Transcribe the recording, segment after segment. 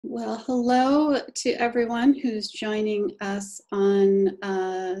Well, hello to everyone who's joining us on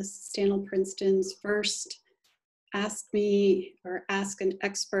Sustainable Princeton's first Ask Me or Ask an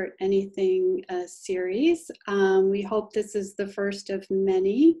Expert Anything series. We hope this is the first of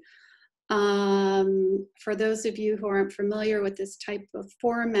many. For those of you who aren't familiar with this type of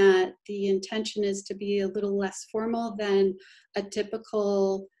format, the intention is to be a little less formal than a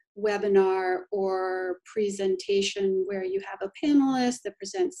typical webinar or presentation where you have a panelist that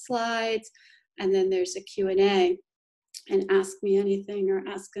presents slides and then there's a Q&A. And Ask Me Anything or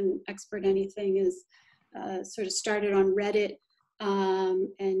Ask an Expert Anything is sort of started on Reddit,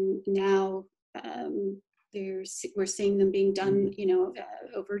 and now we're seeing them being done,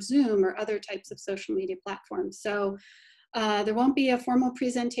 over Zoom or other types of social media platforms. So there won't be a formal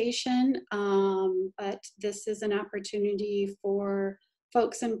presentation, but this is an opportunity for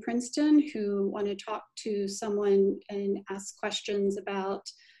folks in Princeton who want to talk to someone and ask questions about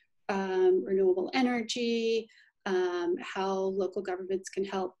renewable energy, how local governments can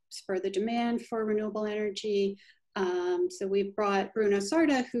help spur the demand for renewable energy. So we've brought Bruno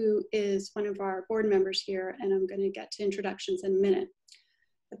Sarda, who is one of our board members here, and I'm going to get to introductions in a minute.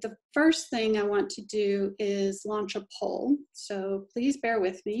 But the first thing I want to do is launch a poll. So please bear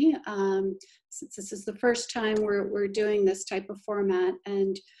with me. Since this is the first time we're doing this type of format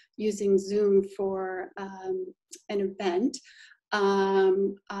and using Zoom for an event,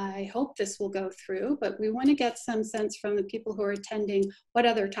 I hope this will go through, but we want to get some sense from the people who are attending what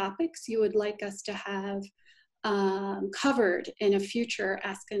other topics you would like us to have covered in a future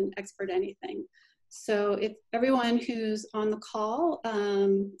Ask an Expert Anything. So if everyone who's on the call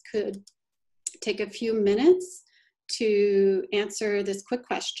could take a few minutes to answer this quick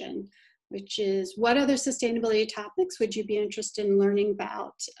question, which is, what other sustainability topics would you be interested in learning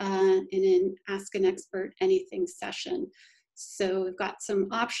about in an Ask an Expert Anything session? So we've got some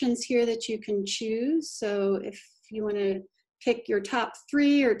options here that you can choose. So if you want to pick your top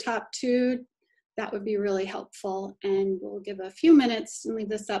 3 or top 2, that would be really helpful. And we'll give a few minutes and leave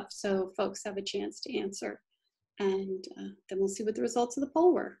this up so folks have a chance to answer. And then we'll see what the results of the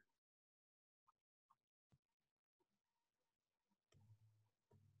poll were.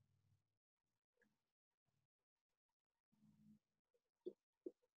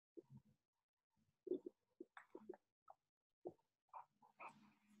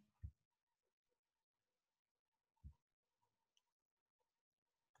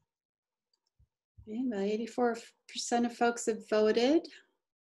 Okay, about 84% of folks have voted.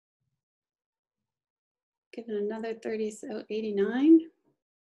 Give it another 30, so 89.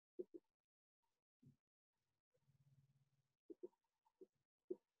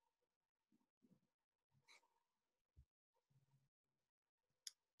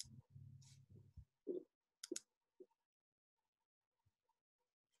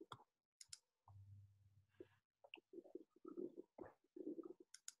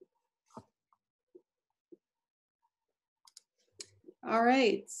 All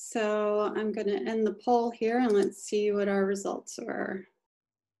right, so I'm going to end the poll here and let's see what our results were.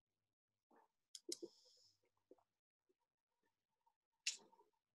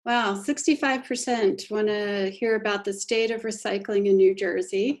 Wow, 65% want to hear about the state of recycling in New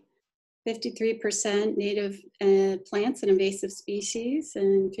Jersey, 53% native plants and invasive species,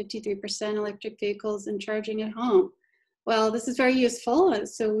 and 53% electric vehicles and charging at home. Well, this is very useful,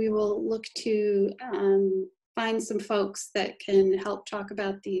 so we will look to find some folks that can help talk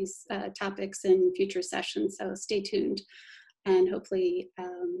about these topics in future sessions, so stay tuned. And hopefully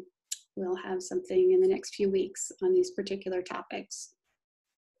we'll have something in the next few weeks on these particular topics.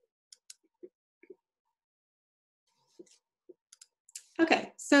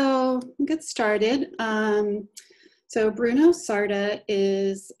 Okay, so we'll get started. So Bruno Sarda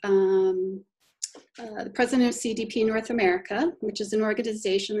is the president of CDP North America, which is an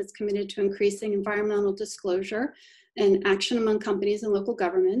organization that's committed to increasing environmental disclosure and action among companies and local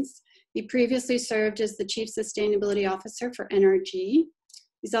governments. He previously served as the Chief Sustainability Officer for NRG.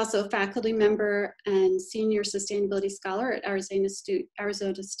 He's also a faculty member and senior sustainability scholar at Arizona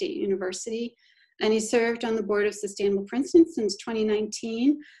State University. And he served on the Board of Sustainable Princeton since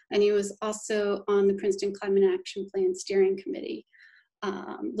 2019. And he was also on the Princeton Climate Action Plan Steering Committee.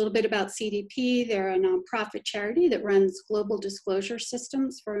 A little bit about CDP. They're a nonprofit charity that runs global disclosure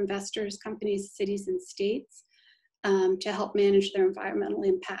systems for investors, companies, cities, and states to help manage their environmental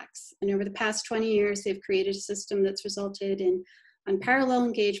impacts. And over the past 20 years, they've created a system that's resulted in unparalleled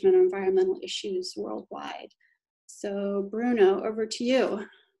engagement on environmental issues worldwide. So Bruno, over to you.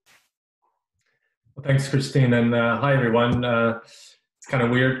 Well, thanks, Christine, and hi, everyone. It's kind of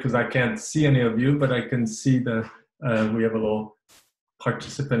weird because I can't see any of you, but I can see we have a little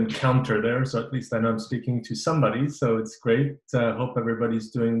participant counter there, so at least I know I'm speaking to somebody, so it's great. Hope everybody's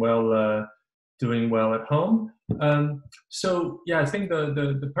doing well at home. So yeah, I think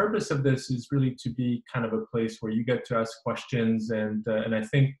the purpose of this is really to be kind of a place where you get to ask questions, and I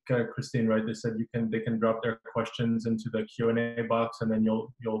think Christine, right, they said they can drop their questions into the Q&A box, and then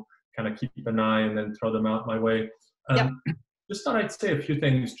you'll kind of keep an eye and then throw them out my way. Yep. Just thought I'd say a few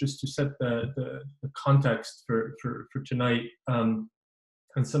things just to set the context for tonight,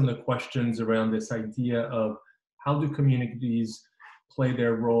 and some of the questions around this idea of how do communities play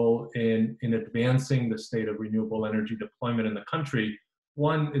their role in advancing the state of renewable energy deployment in the country.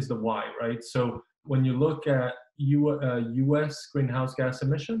 One is the why, right? So when you look at US greenhouse gas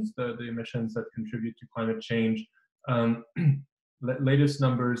emissions, the emissions that contribute to climate change, latest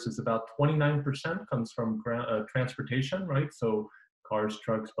numbers is about 29% comes from transportation, right? So cars,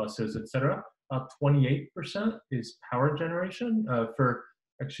 trucks, buses, etc. About 28% is power generation. For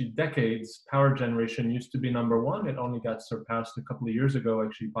actually decades, power generation used to be number one. It only got surpassed a couple of years ago,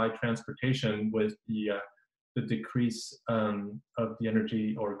 actually, by transportation with the decrease of the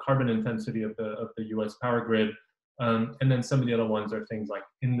energy or carbon intensity of the U.S. power grid. And then some of the other ones are things like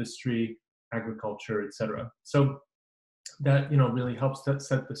industry, agriculture, etc. So that really helps to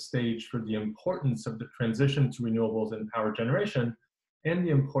set the stage for the importance of the transition to renewables and power generation, and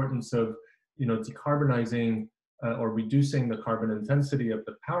the importance of decarbonizing or reducing the carbon intensity of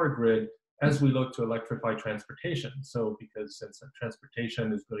the power grid as we look to electrify transportation. So because since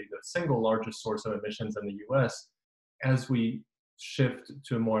transportation is really the single largest source of emissions in the US, as we shift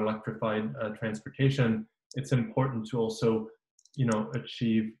to a more electrified transportation, it's important to also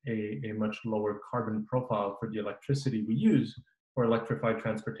achieve a much lower carbon profile for the electricity we use for electrified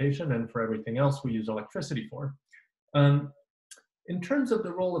transportation and for everything else we use electricity for. In terms of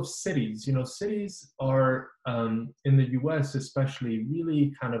the role of cities, cities are, in the US especially,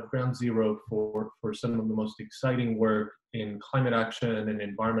 really kind of ground zero for some of the most exciting work in climate action and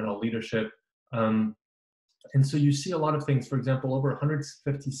environmental leadership. And so you see a lot of things. For example, over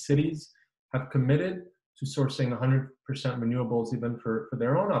 150 cities have committed to sourcing 100% renewables even for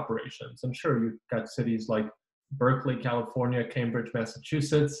their own operations. And sure, you've got cities like Berkeley, California, Cambridge,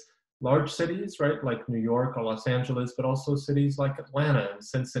 Massachusetts, large cities, right, like New York or Los Angeles, but also cities like Atlanta and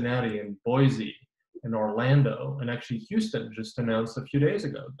Cincinnati and Boise and Orlando. And actually Houston just announced a few days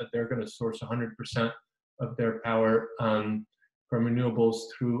ago that they're going to source 100% of their power from renewables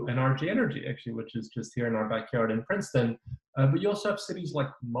through NRG Energy, actually, which is just here in our backyard in Princeton. But you also have cities like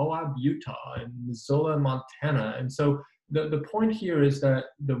Moab, Utah, and Missoula, Montana. And so the point here is that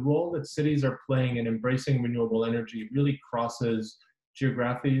the role that cities are playing in embracing renewable energy really crosses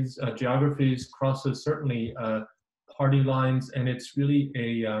geographies, crosses certainly party lines, and it's really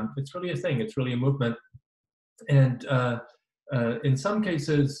a thing. It's really a movement. And in some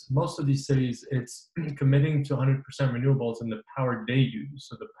cases, most of these cities, it's committing to 100% renewables in the power they use.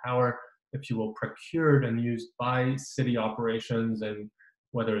 So the power, if you will, procured and used by city operations, and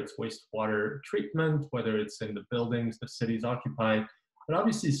whether it's wastewater treatment, whether it's in the buildings the cities occupy. But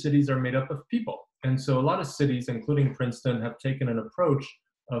obviously cities are made up of people. And so a lot of cities, including Princeton, have taken an approach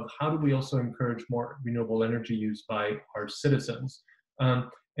of how do we also encourage more renewable energy use by our citizens.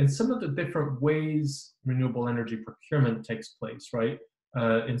 And some of the different ways renewable energy procurement takes place, right?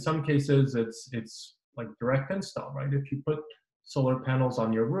 In some cases, it's like direct install, right? If you put solar panels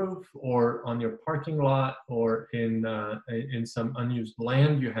on your roof or on your parking lot or in some unused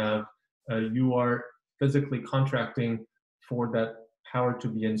land you have, you are physically contracting for that power to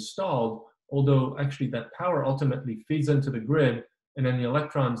be installed, although actually that power ultimately feeds into the grid, and then the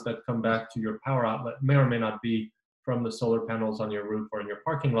electrons that come back to your power outlet may or may not be from the solar panels on your roof or in your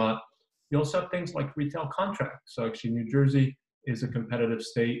parking lot. You also have things like retail contracts. So actually New Jersey is a competitive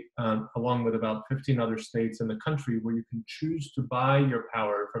state, along with about 15 other states in the country, where you can choose to buy your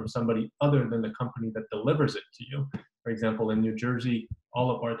power from somebody other than the company that delivers it to you. For example, in New Jersey,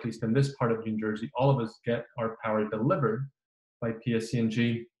 or at least in this part of New Jersey, all of us get our power delivered by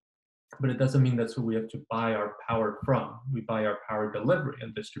PSE&G, but it doesn't mean that's who we have to buy our power from. We buy our power delivery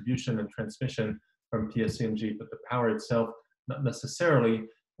and distribution and transmission from PSE&G, but the power itself, not necessarily.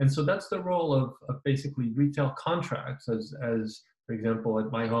 And so that's the role of basically retail contracts. As for example,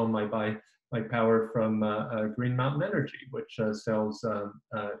 at my home, I buy my power from Green Mountain Energy, which sells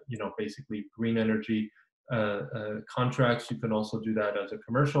basically green energy contracts. You can also do that as a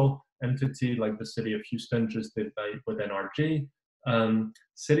commercial entity, like the city of Houston just did with NRG.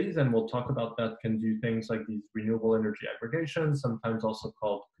 Cities, and we'll talk about that, can do things like these renewable energy aggregations, sometimes also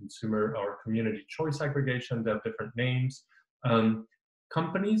called consumer or community choice aggregation. They have different names.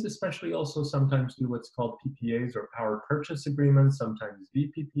 Companies especially also sometimes do what's called PPAs or power purchase agreements, sometimes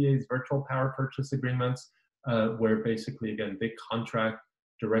VPPAs, virtual power purchase agreements, where basically, again, they contract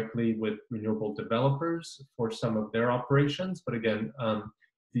directly with renewable developers for some of their operations. But again,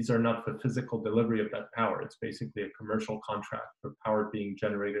 these are not for physical delivery of that power. It's basically a commercial contract for power being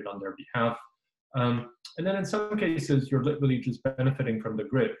generated on their behalf. And then in some cases, you're literally just benefiting from the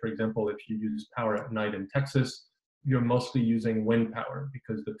grid. For example, if you use power at night in Texas, you're mostly using wind power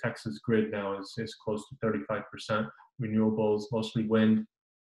because the Texas grid now is close to 35% renewables, mostly wind.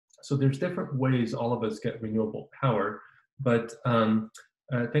 So there's different ways all of us get renewable power. But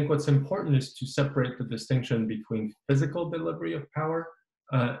I think what's important is to separate the distinction between physical delivery of power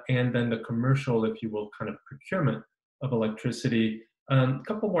and then the commercial, if you will, kind of procurement of electricity. A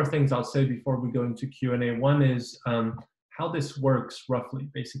couple more things I'll say before we go into Q&A. One is how this works roughly.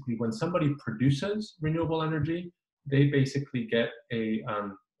 Basically, when somebody produces renewable energy, they basically get a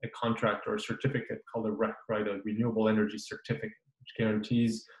contract or a certificate called a REC, right? A renewable energy certificate, which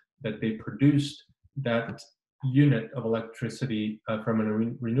guarantees that they produced that unit of electricity from a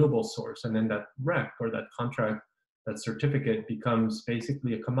renewable source. And then that REC or that contract, that certificate becomes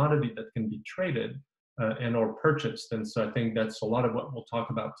basically a commodity that can be traded and or purchased. And so I think that's a lot of what we'll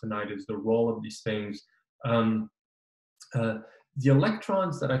talk about tonight is the role of these things. The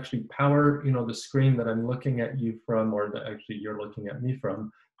electrons that actually power, the screen that I'm looking at you from, or that actually you're looking at me from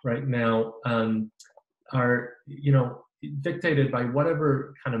right now, are, dictated by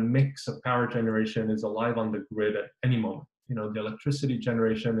whatever kind of mix of power generation is alive on the grid at any moment. The electricity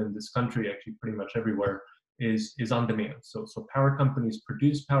generation in this country, actually pretty much everywhere, is on demand. So power companies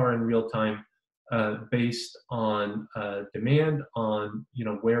produce power in real time based on demand, on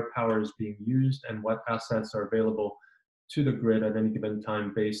where power is being used and what assets are available to the grid at any given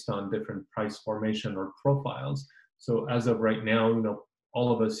time based on different price formation or profiles. So as of right now,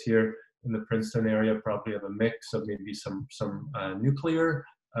 all of us here in the Princeton area probably have a mix of maybe some nuclear,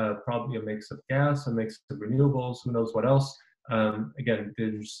 probably a mix of gas, a mix of renewables, who knows what else. Again,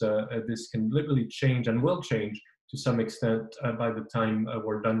 this can literally change and will change to some extent by the time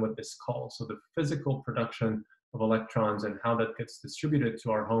we're done with this call. So the physical production of electrons and how that gets distributed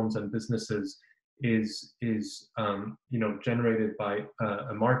to our homes and businesses is generated by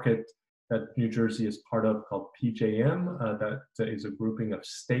a market that New Jersey is part of called PJM. That is a grouping of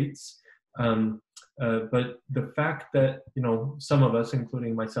states. But the fact that some of us,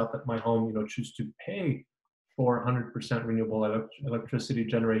 including myself at my home, choose to pay for 100% renewable electricity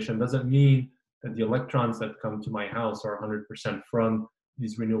generation doesn't mean that the electrons that come to my house are 100% from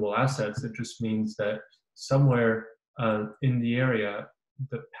these renewable assets. It just means that somewhere in the area,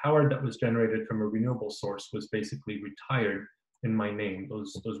 the power that was generated from a renewable source was basically retired in my name,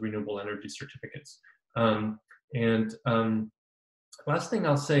 those renewable energy certificates. Last thing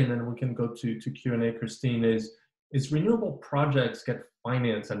I'll say, and then we can go to Q&A, Christine, is renewable projects get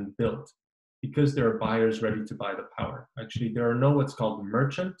financed and built because there are buyers ready to buy the power. Actually, there are no what's called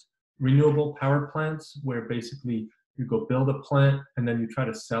merchant renewable power plants, where basically you go build a plant and then you try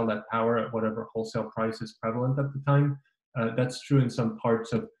to sell that power at whatever wholesale price is prevalent at the time. That's true in some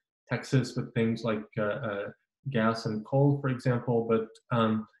parts of Texas with things like gas and coal, for example, but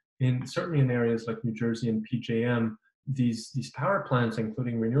certainly in areas like New Jersey and PJM, these power plants,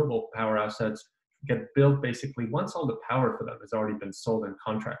 including renewable power assets, get built basically once all the power for them has already been sold and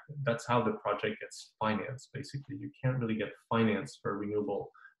contracted. That's how the project gets financed, basically. You can't really get financed for a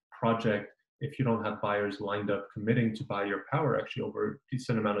renewable project if you don't have buyers lined up committing to buy your power actually over a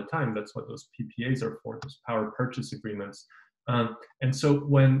decent amount of time. That's what those PPAs are for, those power purchase agreements. And so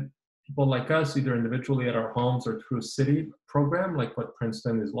when people like us, either individually at our homes or through a city program like what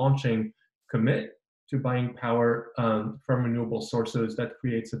Princeton is launching, commit to buying power from renewable sources, that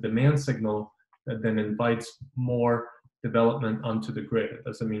creates a demand signal that then invites more development onto the grid. It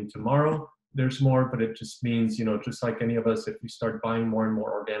doesn't mean tomorrow there's more, but it just means, just like any of us, if we start buying more and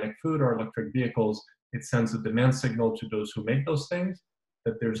more organic food or electric vehicles, it sends a demand signal to those who make those things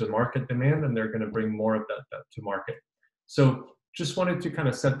that there's a market demand and they're going to bring more of that to market. So just wanted to kind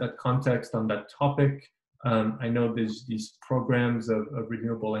of set that context on that topic. I know these programs of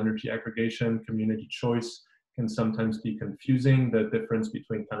renewable energy aggregation, community choice, can sometimes be confusing, the difference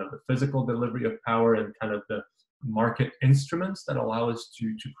between kind of the physical delivery of power and kind of the market instruments that allow us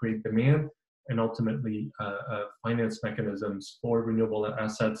to create demand and ultimately finance mechanisms for renewable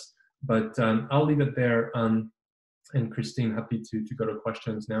assets. But I'll leave it there. And Christine, happy to go to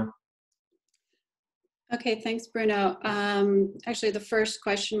questions now. Okay, thanks, Bruno. Actually, the first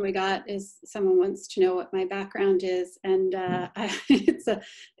question we got is someone wants to know what my background is, and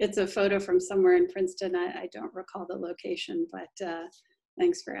it's a photo from somewhere in Princeton. I don't recall the location, but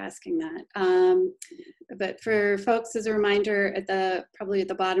Thanks for asking that. But for folks, as a reminder, probably at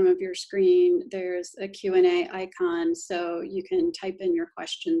the bottom of your screen, there's a Q&A icon, so you can type in your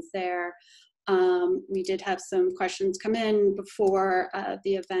questions there. We did have some questions come in before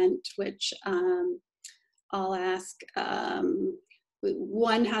the event, which I'll ask.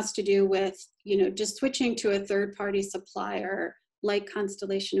 One has to do with, just switching to a third-party supplier like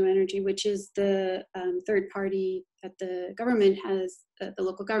Constellation New Energy, which is the third party that the government has, the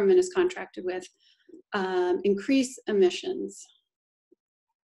local government is contracted with, increase emissions.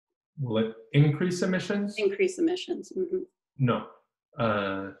 Will it increase emissions? Increase emissions. Mm-hmm. No.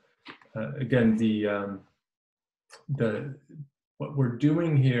 Again, what we're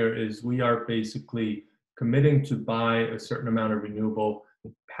doing here is we are basically committing to buy a certain amount of renewable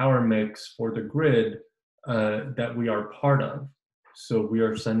power mix for the grid that we are part of. So we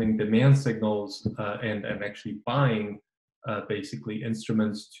are sending demand signals and actually buying basically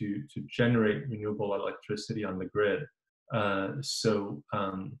instruments to generate renewable electricity on the grid.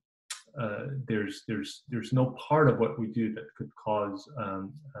 There's no part of what we do that could cause,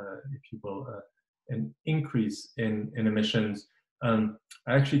 if you will, an increase in emissions. I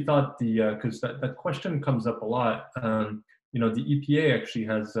actually thought because that question comes up a lot. The EPA actually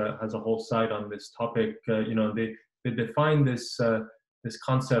has a whole side on this topic. They define this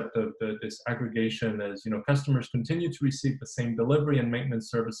concept of this aggregation as, customers continue to receive the same delivery and maintenance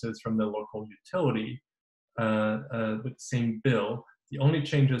services from the local utility with the same bill. The only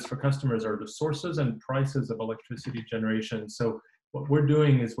changes for customers are the sources and prices of electricity generation. So what we're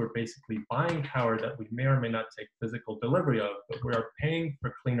doing is we're basically buying power that we may or may not take physical delivery of, but we are paying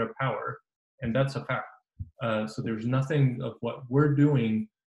for cleaner power, and that's a fact. So there's nothing of what we're doing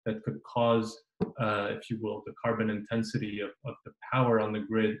that could cause, if you will, the carbon intensity of the power on the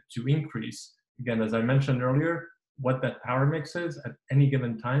grid to increase. Again, as I mentioned earlier, what that power mix is at any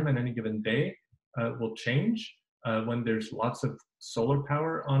given time and any given day will change. When there's lots of solar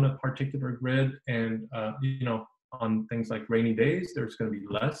power on a particular grid, and on things like rainy days, there's going to be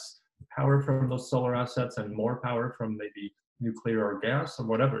less power from those solar assets and more power from maybe nuclear or gas or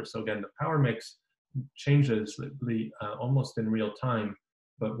whatever. So again, the power mix changes literally almost in real time.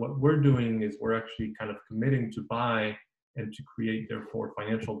 But what we're doing is we're actually kind of committing to buy and to create, therefore,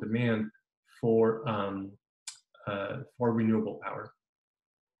 financial demand for renewable power.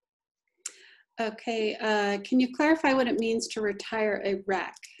 Okay, can you clarify what it means to retire a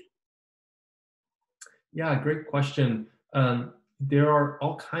REC? Yeah, great question. There are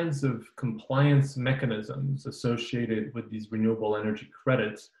all kinds of compliance mechanisms associated with these renewable energy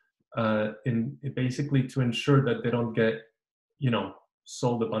credits, basically to ensure that they don't get,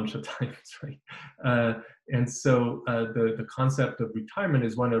 sold a bunch of times, right? And so the concept of retirement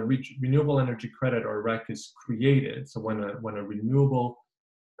is when a renewable energy credit or REC is created. So when a renewable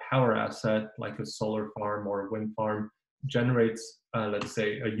power asset like a solar farm or a wind farm generates, let's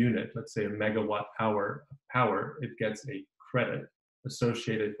say, a unit, let's say a megawatt hour of power, it gets a credit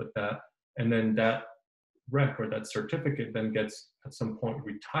associated with that. And then that REC or that certificate then gets at some point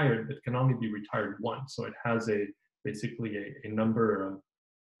retired. It can only be retired once. So it has basically a number of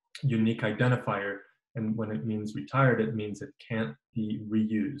unique identifier. And when it means retired, it means it can't be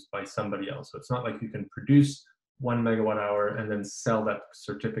reused by somebody else. So it's not like you can produce 1 megawatt hour and then sell that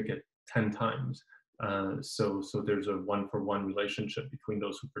certificate 10 times. So there's a one-for-one relationship between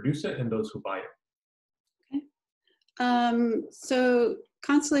those who produce it and those who buy it. Okay. So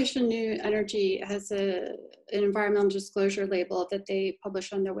Constellation New Energy has an environmental disclosure label that they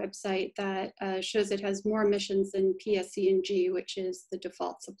publish on their website that shows it has more emissions than PSE&G, which is the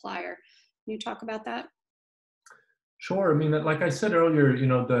default supplier. Can you talk about that? Sure. I mean, like I said earlier,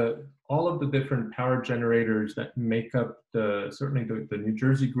 all of the different power generators that make up certainly the New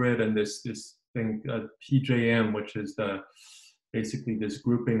Jersey grid and this thing, PJM, which is basically this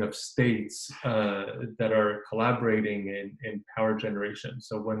grouping of states that are collaborating in power generation.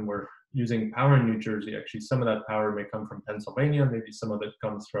 So when we're using power in New Jersey, actually some of that power may come from Pennsylvania, maybe some of it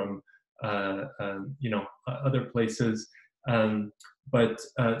comes from other places.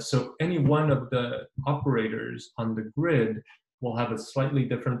 So any one of the operators on the grid will have a slightly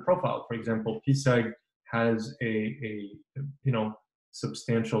different profile. For example, PSEG has a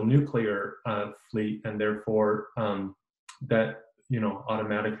substantial nuclear fleet, and therefore that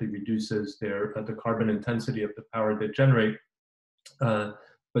automatically reduces the carbon intensity of the power they generate.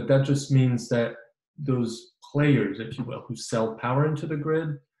 But that just means that those players, if you will, who sell power into the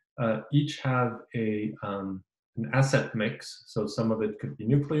grid, each have an asset mix. So some of it could be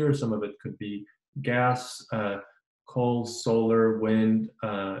nuclear, some of it could be gas, coal, solar, wind,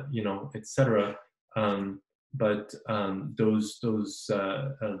 etc. but those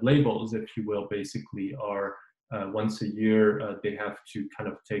labels, if you will, basically are once a year, they have to kind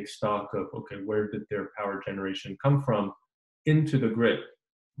of take stock of, okay, where did their power generation come from into the grid,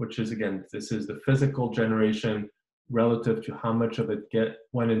 which is, again, this is the physical generation relative to how much of it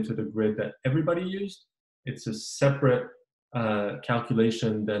went into the grid that everybody used. It's a separate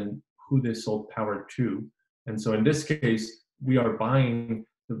calculation than who they sold power to. And so in this case, we are buying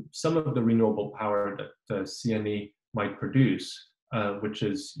some of the renewable power that CNE might produce, which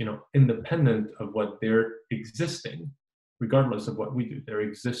is, independent of what their existing, regardless of what we do, their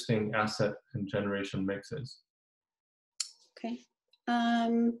existing asset and generation mix is. Okay.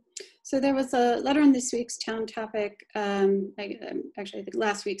 So there was a letter in this week's town topic, actually I think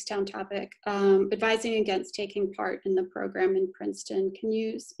last week's town topic, advising against taking part in the program in Princeton. Can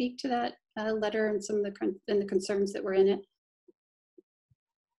you speak to that letter and some of the concerns that were in it?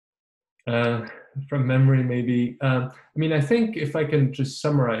 From memory, maybe. I mean, I think if I can just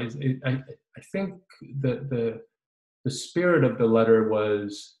summarize, I think the spirit of the letter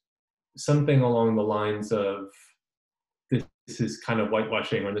was something along the lines of, this is kind of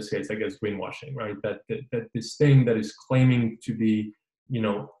whitewashing, or in this case, I guess, greenwashing, right? That this thing that is claiming to be,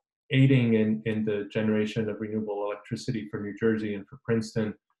 aiding in the generation of renewable electricity for New Jersey and for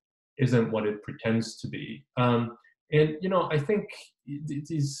Princeton isn't what it pretends to be. And, I think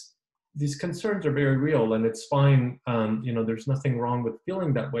these concerns are very real, and it's fine. There's nothing wrong with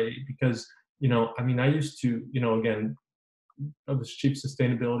feeling that way because, I mean, I used to, again, I was chief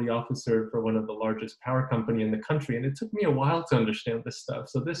sustainability officer for one of the largest power company in the country, and it took me a while to understand this stuff.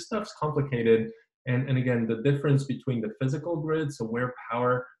 So this stuff's complicated, and again, the difference between the physical grid, so where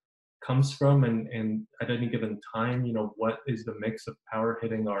power comes from, and at any given time, what is the mix of power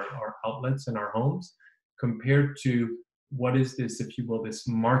hitting our outlets in our homes, compared to what is this, if you will, this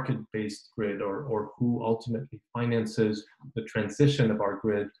market-based grid, or who ultimately finances the transition of our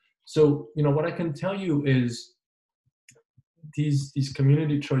grid. So, what I can tell you is these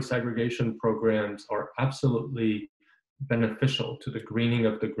community choice aggregation programs are absolutely beneficial to the greening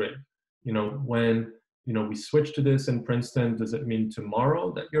of the grid. When we switch to this in Princeton, does it mean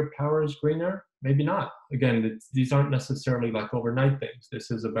tomorrow that your power is greener? Maybe not. Again, these aren't necessarily like overnight things. This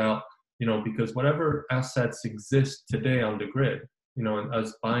is about, because whatever assets exist today on the grid, and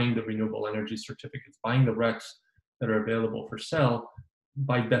us buying the renewable energy certificates, buying the RECs that are available for sale,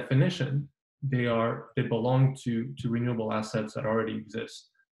 by definition, they belong to renewable assets that already exist.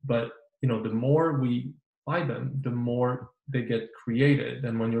 But the more we buy them, the more they get created.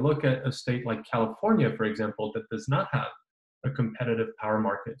 And when you look at a state like California, for example, that does not have a competitive power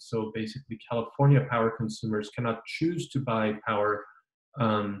market, so basically California power consumers cannot choose to buy power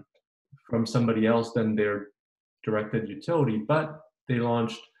from somebody else than their directed utility, but they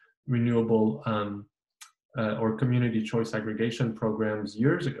launched renewable or community choice aggregation programs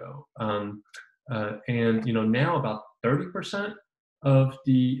years ago. And now about 30% of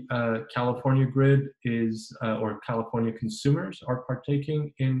the California grid is, or California consumers are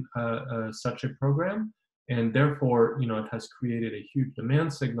partaking in such a program. And therefore, it has created a huge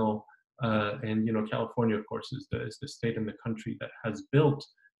demand signal. And, California, of course, is the state in the country that has built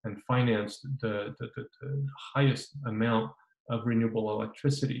and financed the highest amount of renewable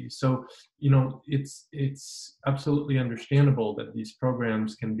electricity. So, it's absolutely understandable that these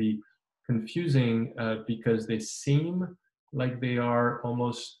programs can be confusing because they seem like they are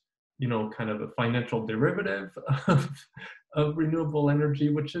almost, kind of a financial derivative of renewable energy,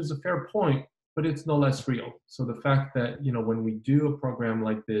 which is a fair point, but it's no less real. So the fact that, when we do a program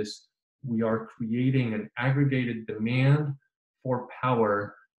like this, we are creating an aggregated demand for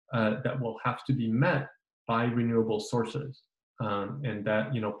power that will have to be met by renewable sources. And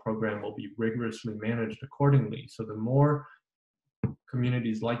that, program will be rigorously managed accordingly. So the more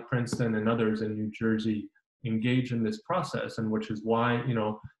communities like Princeton and others in New Jersey engage in this process, and which is why,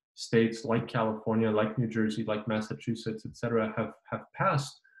 states like California, like New Jersey, like Massachusetts, et cetera, have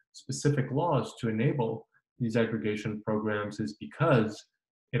passed specific laws to enable these aggregation programs, is because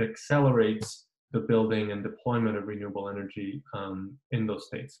it accelerates the building and deployment of renewable energy in those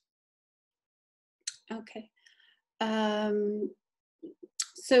states. Okay.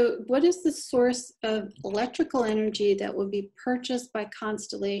 So what is the source of electrical energy that will be purchased by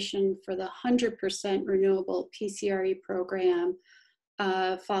Constellation for the 100% renewable PCRE program,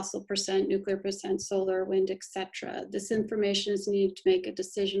 fossil percent, nuclear percent, solar, wind, etc.? This information is needed to make a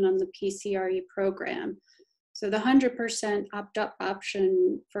decision on the PCRE program. So the 100% opt-up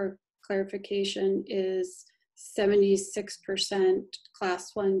option, for clarification, is 76%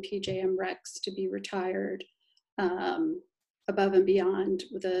 class 1 PJM RECs to be retired. above and beyond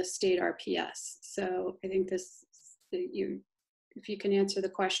the state RPS. So I think this, if you can answer the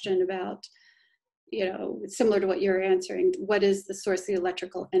question about, similar to what you're answering, what is the source of the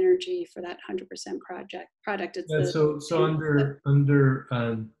electrical energy for that 100% product? It's Yeah, so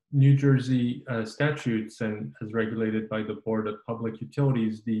under New Jersey statutes and as regulated by the Board of Public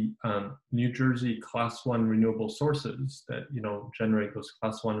Utilities, the New Jersey Class 1 renewable sources that generate those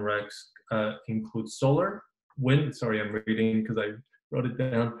Class 1 RECs include solar, wind. Sorry, I'm reading because I wrote it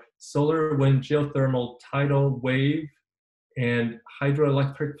down. Solar, wind, geothermal, tidal, wave, and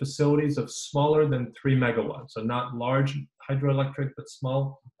hydroelectric facilities of smaller than 3 megawatts. So not large hydroelectric, but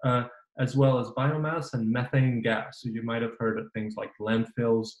small. As well as biomass and methane gas. So you might have heard of things like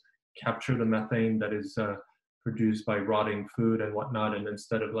landfills capture the methane that is produced by rotting food and whatnot, and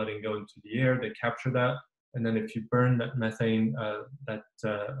instead of letting go into the air, they capture that. And then if you burn that methane,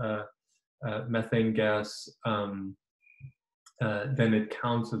 methane gas, then it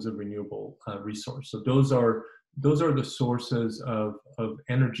counts as a renewable resource. So those are the sources of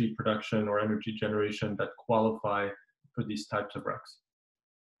energy production or energy generation that qualify for these types of RECs.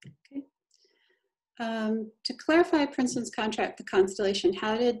 Okay. To clarify Princeton's contract, the Constellation,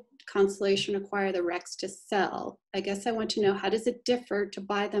 how did Constellation acquire the RECs to sell? I guess I want to know, how does it differ to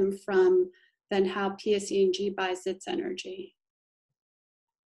buy them from than how PSE&G buys its energy?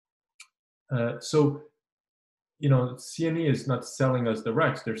 So, CNE is not selling us the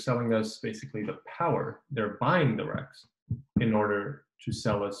RECs. They're selling us basically the power. They're buying the RECs in order to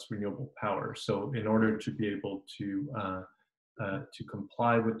sell us renewable power. So in order to be able to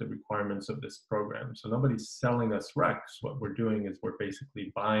comply with the requirements of this program. So nobody's selling us RECs. What we're doing is we're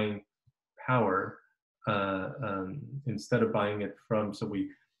basically buying power instead of buying it from, so we,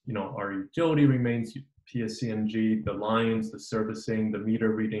 our utility remains PSE&G, the lines, the servicing, the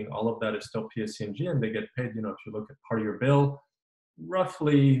meter reading, all of that is still PSE&G, and they get paid, if you look at part of your bill,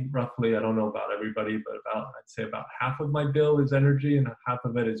 roughly, I don't know about everybody, but I'd say about half of my bill is energy and half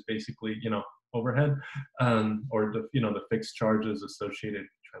of it is basically, overhead, or the fixed charges associated with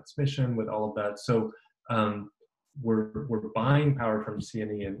transmission, with all of that. So we're buying power from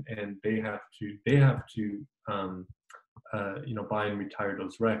CNE, and they have to buy and retire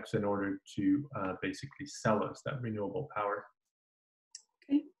those RECs in order to basically sell us that renewable power.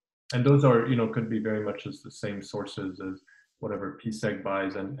 Okay. And those are could be very much as the same sources as whatever PSEG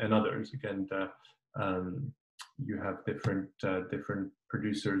buys and others. Again, you have different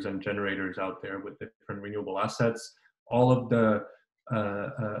producers and generators out there with different renewable assets. All of the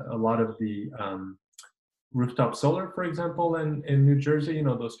a lot of the rooftop solar, for example, in New Jersey,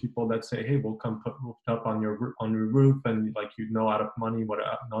 those people that say, hey, we'll come put rooftop on your roof, and out of money,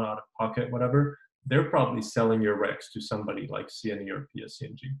 not out of pocket, whatever, they're probably selling your RECs to somebody like CNE or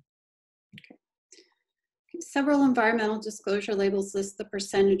PSE&G. Okay. Several environmental disclosure labels list the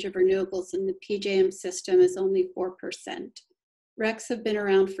percentage of renewables in the PJM system as only 4%. RECs have been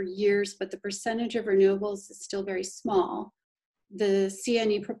around for years, but the percentage of renewables is still very small. The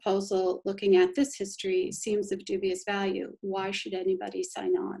CNE proposal, looking at this history, seems of dubious value. Why should anybody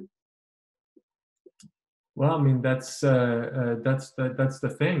sign on? Well, I mean, that's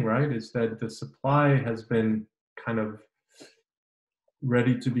the thing, right? Is that the supply has been kind of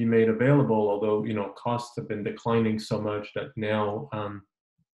ready to be made available, although costs have been declining so much that now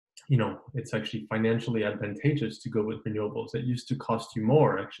it's actually financially advantageous to go with renewables. It used to cost you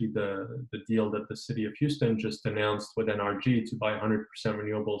more. Actually, the deal that the city of Houston just announced with NRG to buy 100%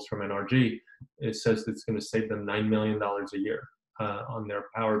 renewables from NRG, it says it's going to save them $9 million a year on their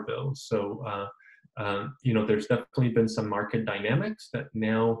power bills. So there's definitely been some market dynamics that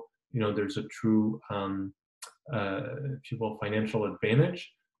now there's a true if you will, financial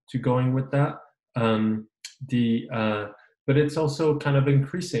advantage to going with that. But it's also kind of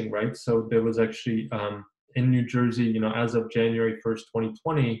increasing, right? So there was actually in New Jersey, as of January 1st,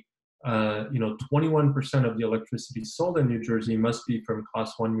 2020, 21% of the electricity sold in New Jersey must be from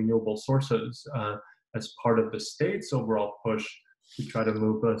Class 1 renewable sources as part of the state's overall push to try to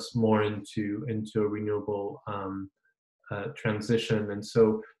move us more into a renewable transition. And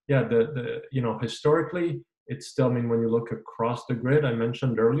so, yeah, historically, it's still, I mean, when you look across the grid, I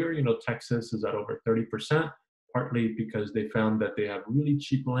mentioned earlier, Texas is at over 30%, partly because they found that they have really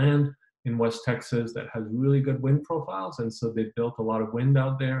cheap land in West Texas that has really good wind profiles. And so they built a lot of wind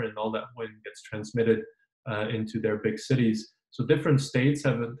out there, and all that wind gets transmitted into their big cities. So different states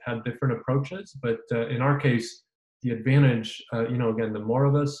have had different approaches, but in our case, the advantage, again, the more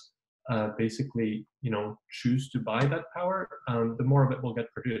of us basically, choose to buy that power, the more of it will get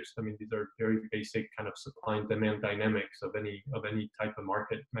produced. I mean, these are very basic kind of supply and demand dynamics of any type of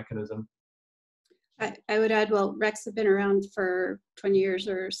market mechanism. I would add, well, RECs have been around for 20 years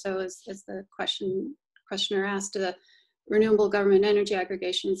or so, as the questioner asked. The renewable government energy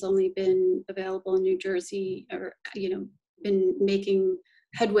aggregation has only been available in New Jersey, or been making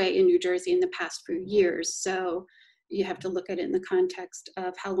headway in New Jersey in the past few years. So you have to look at it in the context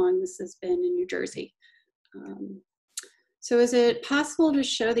of how long this has been in New Jersey. So is it possible to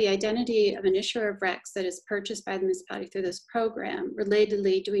show the identity of an issuer of RECs that is purchased by the municipality through this program?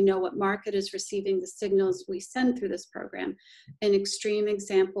 Relatedly, do we know what market is receiving the signals we send through this program? An extreme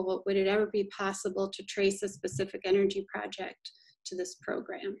example, would it ever be possible to trace a specific energy project to this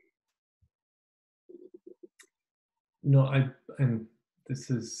program? And this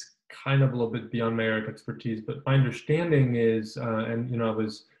is kind of a little bit beyond my area of expertise, but my understanding is, I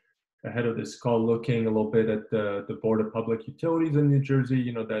was ahead of this call looking a little bit at the Board of Public Utilities in New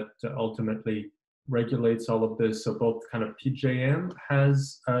Jersey, that ultimately regulates all of this. So both kind of PJM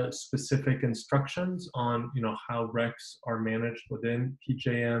has specific instructions on, how RECs are managed within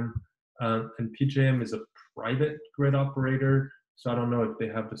PJM, and PJM is a private grid operator. So I don't know if they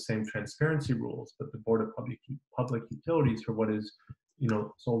have the same transparency rules, but the Board of Public Utilities for what is,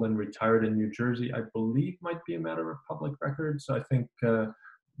 sold and retired in New Jersey, I believe might be a matter of public record. So I think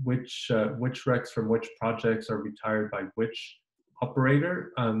which RECs from which projects are retired by which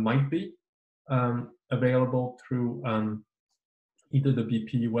operator might be available through either the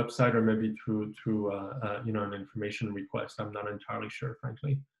BPU website or maybe through an information request. I'm not entirely sure,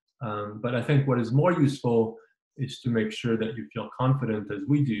 frankly. But I think what is more useful is to make sure that you feel confident, as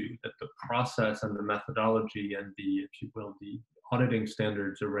we do, that the process and the methodology and the, if you will, the auditing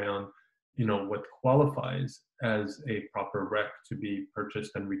standards around what qualifies as a proper REC to be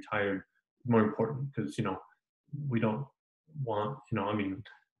purchased and retired more important, because we don't want,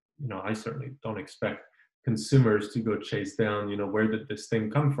 I certainly don't expect consumers to go chase down, where did this thing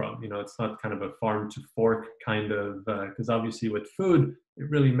come from? It's not kind of a farm to fork kind of, because obviously with food, it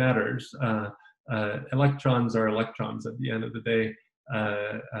really matters. Electrons are electrons at the end of the day.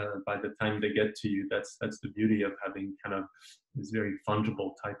 By the time they get to you, that's the beauty of having kind of this very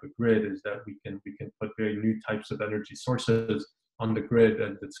fungible type of grid, is that we can put very new types of energy sources on the grid,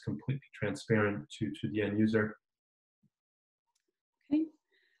 and it's completely transparent to the end user. Okay.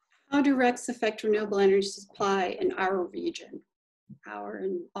 How do RECs affect renewable energy supply in our region? Our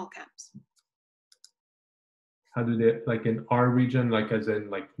in all caps. How do they, like in our region, like as in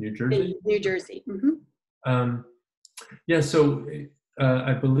like New Jersey? In New Jersey. Mm-hmm. Yeah, so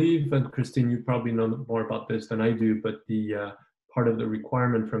I believe, and Christine, you probably know more about this than I do, but the part of the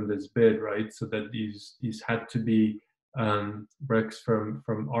requirement from this bid, right? So that these had to be RECs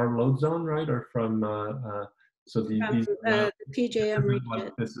from our load zone, right? Or from so these the PJM region.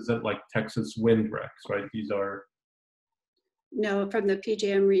 Like, this isn't like Texas wind RECs, right? These are from the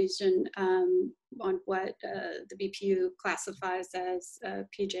PJM region, on what the BPU classifies as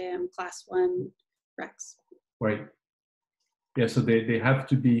PJM Class 1 RECs. Right. Yeah, so they have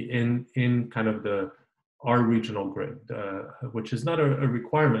to be in kind of our regional grid, which is not a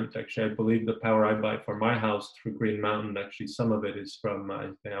requirement. Actually, I believe the power I buy for my house through Green Mountain, actually some of it is from,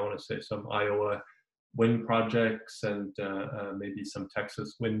 I want to say, some Iowa wind projects and maybe some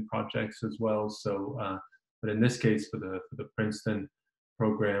Texas wind projects as well. So, but in this case, for the Princeton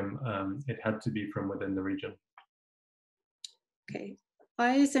program, it had to be from within the region. Okay.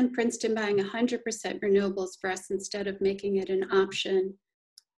 Why isn't Princeton buying 100% renewables for us instead of making it an option?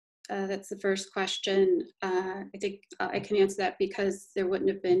 That's the first question. I think I can answer that because there wouldn't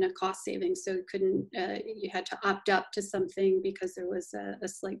have been a cost savings. So you had to opt up to something because there was a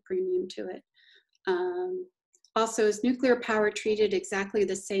slight premium to it. Also, is nuclear power treated exactly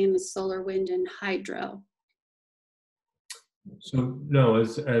the same as solar, wind, and hydro? So no,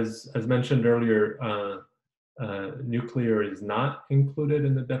 as mentioned earlier, nuclear is not included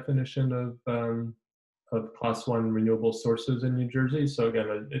in the definition of Class 1 renewable sources in New Jersey. So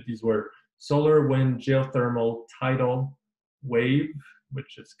again, these were solar, wind, geothermal, tidal, wave,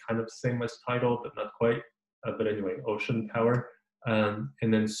 which is kind of the same as tidal, but not quite. But anyway, ocean power,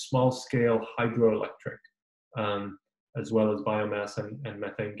 and then small scale hydroelectric, as well as biomass and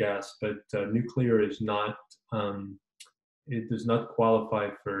methane gas. But nuclear is not, it does not qualify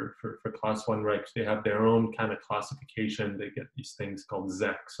for Class 1 RECs. They have their own kind of classification. They get these things called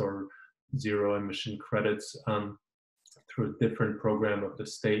ZECs, or zero emission credits, through a different program of the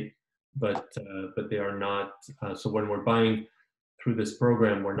state, but they are not, so when we're buying through this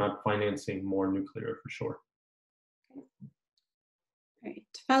program, we're not financing more nuclear for sure. Right.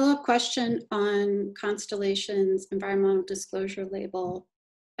 Follow-up question on Constellation's environmental disclosure label.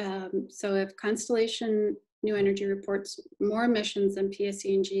 So if Constellation New Energy reports more emissions than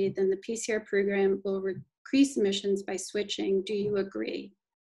PSE&G, then the PCR program will increase emissions by switching. Do you agree?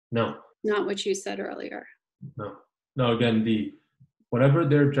 No. Not what you said earlier. No, again, whatever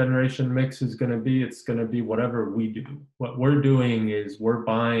their generation mix is going to be, it's going to be whatever we do. What we're doing is we're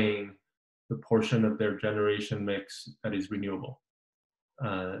buying the portion of their generation mix that is renewable.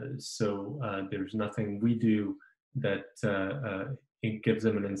 So there's nothing we do that it gives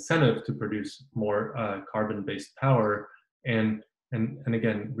them an incentive to produce more carbon-based power. And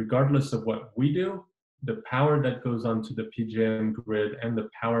again, regardless of what we do, the power that goes onto the PJM grid and the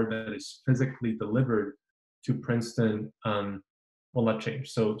power that is physically delivered to Princeton will not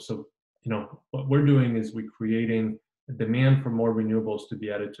change. So what we're doing is we're creating a demand for more renewables to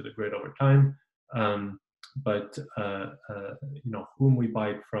be added to the grid over time. But whom we buy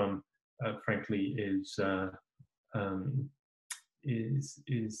it from, frankly,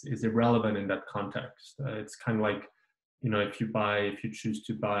 is irrelevant in that context. It's kind of like, if you choose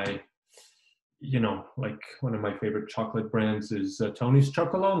to buy, like one of my favorite chocolate brands is Tony's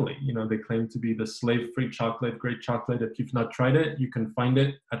Chocolonely. They claim to be the slave-free chocolate, great chocolate. If you've not tried it, you can find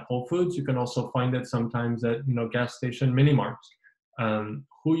it at Whole Foods. You can also find it sometimes at gas station mini marts.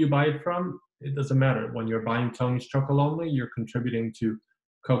 Who you buy it from, it doesn't matter. When you're buying Tony's Chocolonely, you're contributing to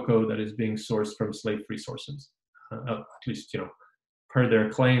cocoa that is being sourced from slave-free sources, at least per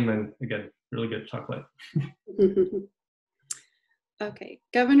their claim. And again, really good chocolate. Okay,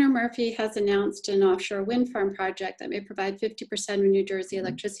 Governor Murphy has announced an offshore wind farm project that may provide 50% of New Jersey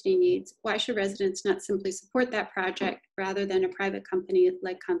electricity needs. Why should residents not simply support that project rather than a private company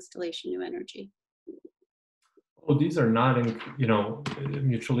like Constellation New Energy? Well, these are not,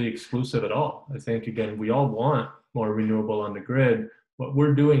 mutually exclusive at all. I think, again, we all want more renewable on the grid. What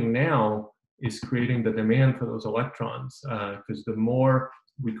we're doing now is creating the demand for those electrons, because the more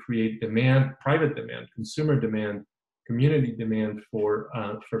we create demand, private demand, consumer demand, community demand for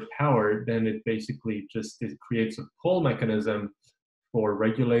power, then it basically it creates a pull mechanism for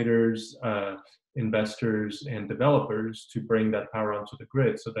regulators, investors, and developers to bring that power onto the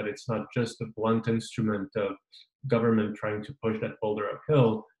grid, so that it's not just a blunt instrument of government trying to push that boulder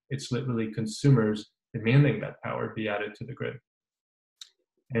uphill. It's literally consumers demanding that power be added to the grid.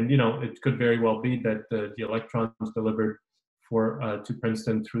 And it could very well be that the electrons delivered to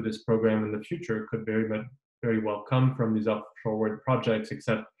Princeton through this program in the future could very well come from these offshore wind projects,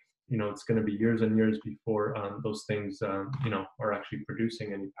 except it's going to be years and years before those things are actually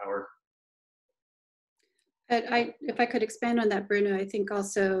producing any power. But if I could expand on that, Bruno, I think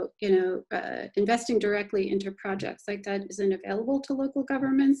also investing directly into projects like that isn't available to local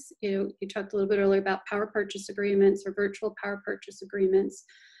governments. You talked a little bit earlier about power purchase agreements or virtual power purchase agreements.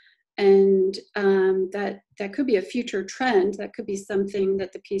 And that could be a future trend. That could be something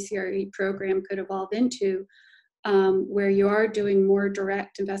that the PCRE program could evolve into, where you are doing more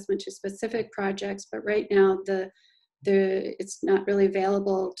direct investment to specific projects. But right now, it's not really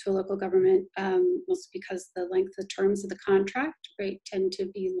available to a local government, mostly because the length of terms of the contract, right, tend to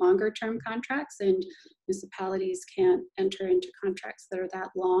be longer term contracts, and municipalities can't enter into contracts that are that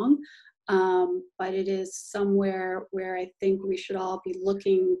long. But it is somewhere where I think we should all be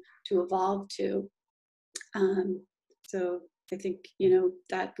looking to evolve to. So I think,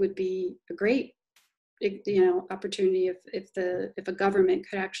 that would be a great, opportunity if a government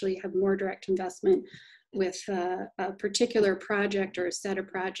could actually have more direct investment with a particular project or a set of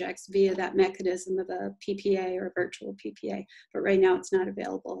projects via that mechanism of a PPA or a virtual PPA. But right now it's not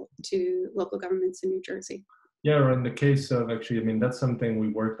available to local governments in New Jersey. Yeah, or in the case of that's something we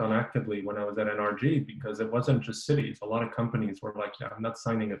worked on actively when I was at NRG, because it wasn't just cities. A lot of companies were like, yeah, I'm not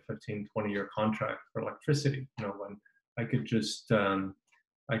signing a 15, 20-year contract for electricity. When I could just buy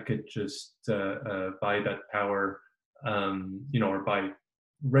that power, or buy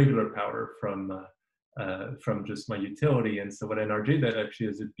regular power from just my utility. And so what NRG did actually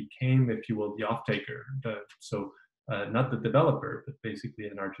is it became, if you will, the off-taker. Not the developer, but basically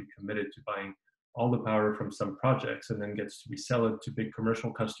NRG committed to buying all the power from some projects and then gets to resell it to big commercial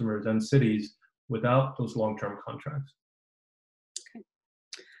customers and cities without those long-term contracts. Okay.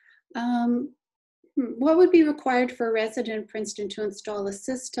 What would be required for a resident in Princeton to install a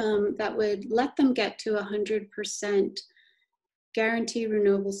system that would let them get to 100% guaranteed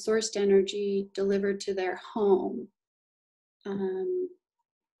renewable sourced energy delivered to their home?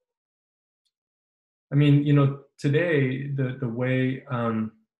 Today, the way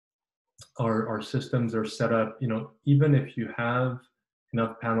our systems are set up, even if you have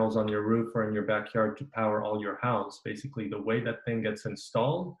enough panels on your roof or in your backyard to power all your house, basically the way that thing gets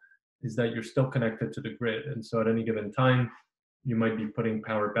installed is that you're still connected to the grid. And so at any given time, you might be putting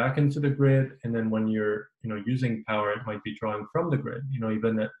power back into the grid, and then when you're using power, it might be drawing from the grid.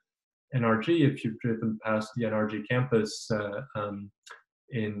 Even at NRG, if you've driven past the NRG campus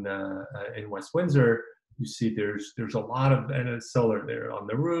in West Windsor, you see there's a lot of solar there on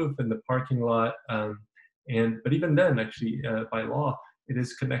the roof, in the parking lot, but even then, actually, by law, it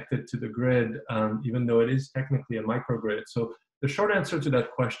is connected to the grid, even though it is technically a microgrid. So the short answer to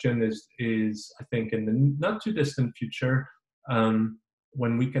that question is I think in the not too distant future,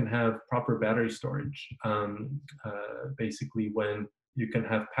 when we can have proper battery storage, basically when you can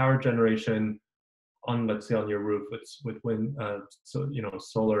have power generation on, let's say, on your roof with wind,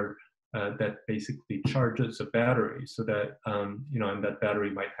 solar that basically charges a battery, so that and that battery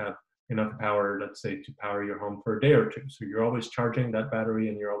might have enough power, let's say, to power your home for a day or two. So you're always charging that battery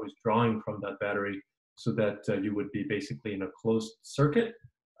and you're always drawing from that battery, so that you would be basically in a closed circuit.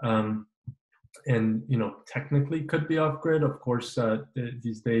 And technically could be off grid. Of course,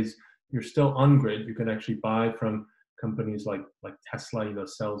 these days you're still on grid. You can actually buy from companies like Tesla,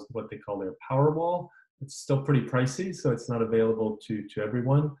 sells what they call their Powerwall. It's still pretty pricey, so it's not available to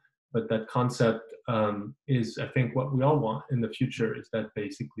everyone. But that concept is, I think, what we all want in the future, is that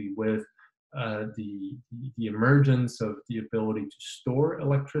basically with the emergence of the ability to store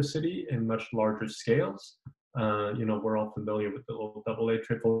electricity in much larger scales. We're all familiar with the little AA,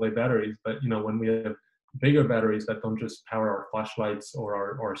 AAA batteries, but when we have bigger batteries that don't just power our flashlights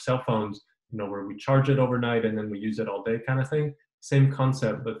or our cell phones, where we charge it overnight and then we use it all day kind of thing, same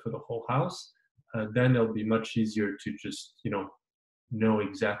concept, but for the whole house, then it'll be much easier to just, know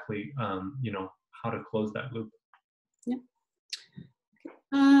exactly, how to close that loop. Yeah.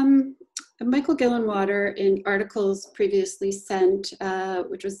 Michael Gillenwater, in articles previously sent,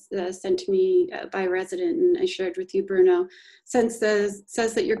 which was sent to me by a resident, and I shared with you, Bruno, says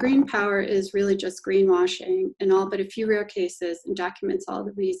that your green power is really just greenwashing in all but a few rare cases, and documents all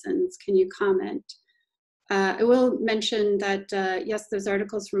the reasons. Can you comment? I will mention that, yes, those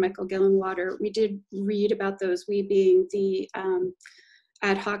articles from Michael Gillenwater, we did read about those, we being the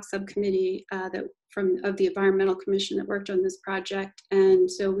ad hoc subcommittee of the Environmental Commission that worked on this project. And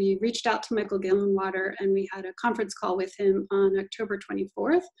so we reached out to Michael Gillenwater and we had a conference call with him on October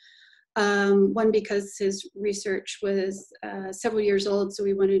 24th. One, because his research was several years old, so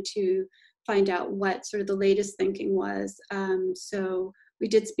we wanted to find out what sort of the latest thinking was. So we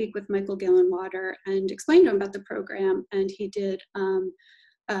did speak with Michael Gillenwater and explained to him about the program, and he did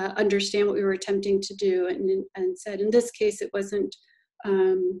understand what we were attempting to do, and said in this case it wasn't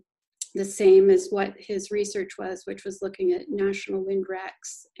the same as what his research was, which was looking at national wind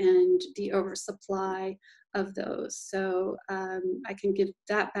recs and the oversupply of those. So I can give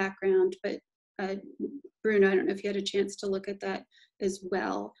that background, but Bruno, I don't know if you had a chance to look at that as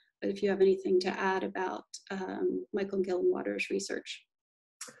well, but if you have anything to add about Michael Gillenwater's research.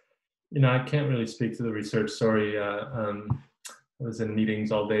 I can't really speak to the research, sorry. I was in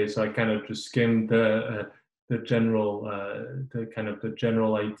meetings all day, so I kind of just skimmed the general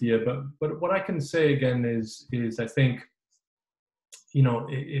idea. But what I can say again is I think,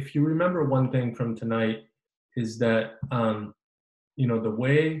 if you remember one thing from tonight, is that the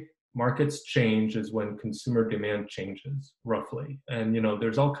way markets change is when consumer demand changes, roughly. And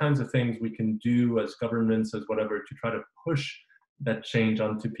there's all kinds of things we can do as governments, as whatever, to try to push that change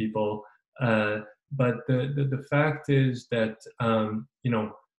onto people. But the fact is that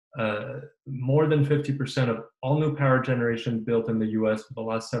more than 50% of all new power generation built in the US for the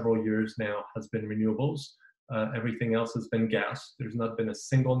last several years now has been renewables. Everything else has been gas. There's not been a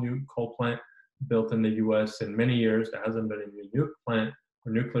single new coal plant built in the US in many years. There hasn't been a new nuke plant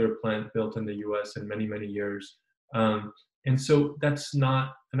or nuclear plant built in the US in many, many years. And so that's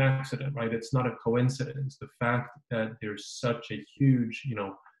not an accident, right? It's not a coincidence. The fact that there's such a huge,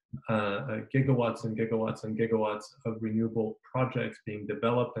 gigawatts and gigawatts and gigawatts of renewable projects being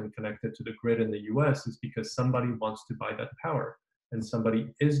developed and connected to the grid in the US is because somebody wants to buy that power, and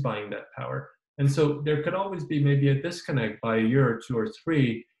somebody is buying that power. And so there could always be maybe a disconnect by a year or two or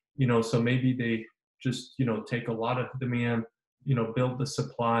three, so maybe they just, take a lot of demand, build the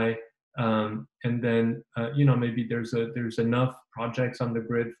supply, and then, maybe there's enough projects on the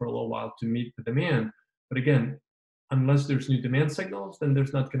grid for a little while to meet the demand. But again, unless there's new demand signals, then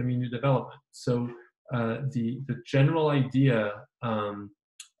there's not going to be new development. So the general idea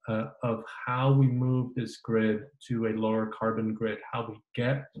of how we move this grid to a lower carbon grid, how we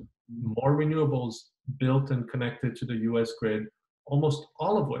get more renewables built and connected to the US grid, almost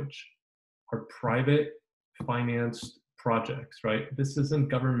all of which are private financed projects, right? This isn't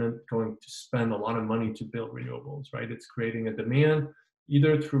government going to spend a lot of money to build renewables, right? It's creating a demand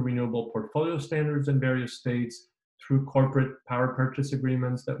either through renewable portfolio standards in various states, through corporate power purchase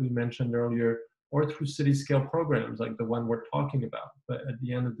agreements that we mentioned earlier, or through city scale programs like the one we're talking about. But at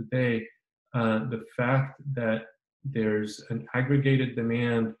the end of the day, the fact that there's an aggregated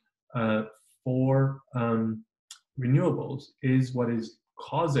demand for renewables is what is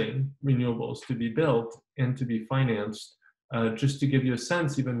causing renewables to be built and to be financed. Just to give you a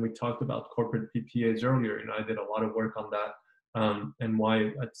sense, even we talked about corporate PPAs earlier, and I did a lot of work on that, and why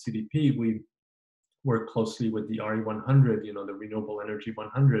at CDP we work closely with the RE100, the Renewable Energy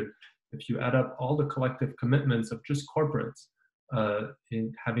 100. If you add up all the collective commitments of just corporates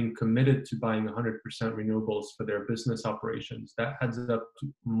in having committed to buying 100% renewables for their business operations, that adds up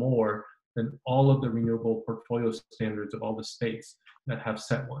to more than all of the renewable portfolio standards of all the states that have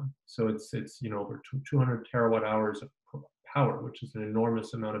set one. So it's over 200 terawatt hours of power, which is an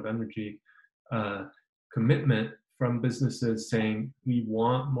enormous amount of energy commitment from businesses saying, we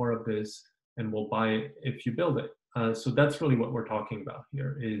want more of this and we'll buy it if you build it. So that's really what we're talking about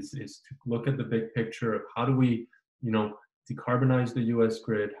here, is to look at the big picture of how do we, decarbonize the US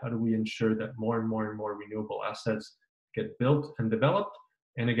grid? How do we ensure that more and more and more renewable assets get built and developed?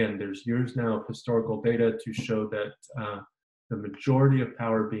 And again, there's years now of historical data to show that the majority of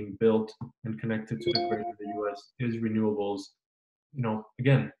power being built and connected to the grid in the US is renewables.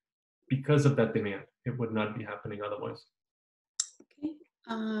 Again, because of that demand, it would not be happening otherwise. Okay.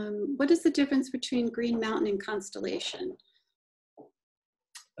 What is the difference between Green Mountain and Constellation?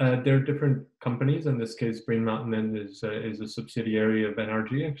 They're different companies. In this case, Green Mountain is a subsidiary of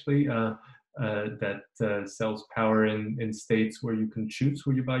NRG, actually, that sells power in states where you can choose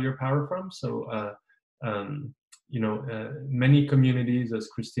who you buy your power from. So, many communities, as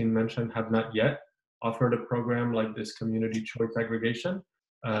Christine mentioned, have not yet offered a program like this community choice aggregation.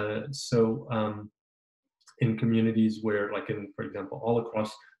 In communities where, like for example, all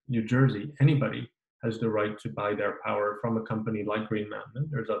across New Jersey, anybody has the right to buy their power from a company like Green Mountain.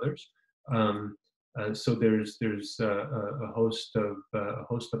 There's others. So there's a host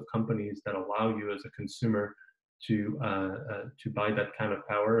of companies that allow you as a consumer to buy that kind of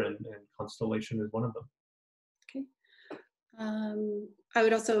power, and Constellation is one of them. Okay. I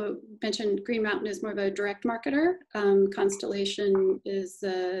would also mention Green Mountain is more of a direct marketer. Constellation is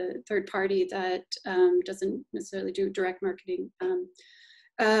a third party that doesn't necessarily do direct marketing.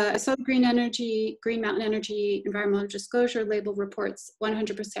 I saw the Green Mountain Energy environmental disclosure label reports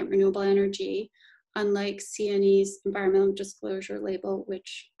 100% renewable energy, unlike CNE's environmental disclosure label,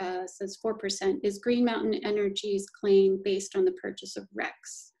 which says 4%. Is Green Mountain Energy's claim based on the purchase of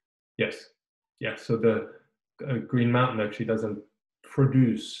RECs? Yes. Yeah. So the Green Mountain actually doesn't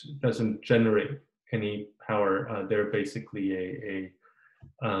generate any power. They're basically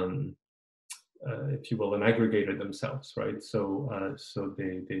if you will, an aggregator themselves, right? So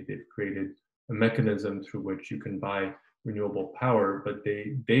they've created a mechanism through which you can buy renewable power, but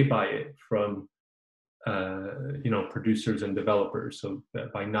they buy it from producers and developers. So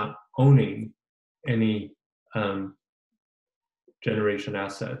that by not owning any generation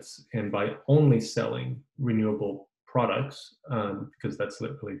assets and by only selling renewable products, because that's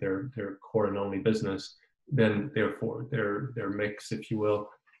literally their core and only business, then therefore their mix, if you will.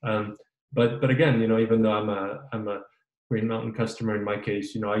 But again, even though I'm a Green Mountain customer in my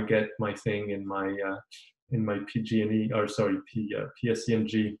case, I get my thing in my PG&E, or sorry,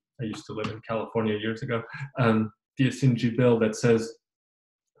 PSE&G. I used to live in California years ago. PSE&G bill that says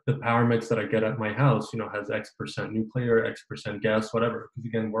the power mix that I get at my house, has X% nuclear, X% gas, whatever. Because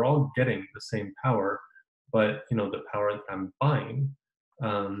again, we're all getting the same power, but the power that I'm buying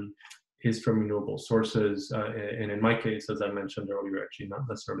is from renewable sources, and in my case, as I mentioned earlier, actually not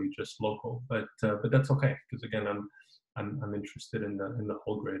necessarily just local, but that's okay, because again, I'm interested in the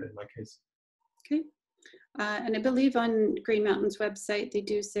whole grid in my case. Okay, and I believe on Green Mountain's website they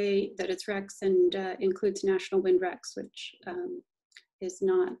do say that it's RECs and includes national wind RECs, which is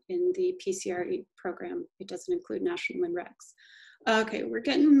not in the PCRE program. It doesn't include national wind RECs. Okay, we're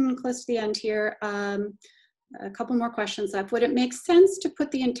getting close to the end here. A couple more questions left. Would it make sense to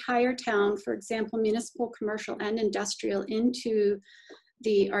put the entire town, for example, municipal, commercial, and industrial, into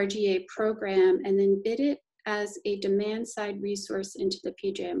the RGA program and then bid it as a demand-side resource into the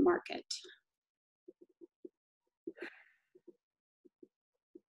PJM market?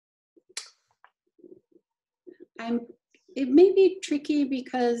 It may be tricky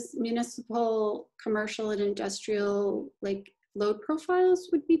because municipal, commercial, and industrial load profiles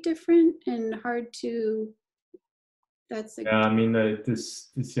would be different and hard to. Yeah, I mean, this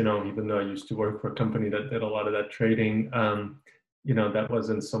even though I used to work for a company that did a lot of that trading, that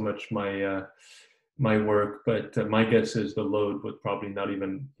wasn't so much my my work, but my guess is the load would probably not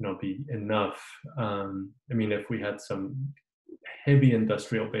even be enough. I mean, if we had some heavy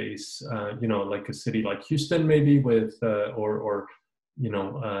industrial base, like a city like Houston, maybe with or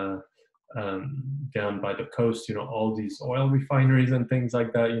down by the coast, all these oil refineries and things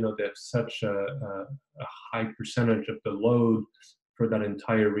like that, they have such a high percentage of the load for that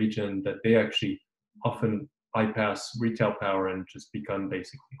entire region that they actually often bypass retail power and just become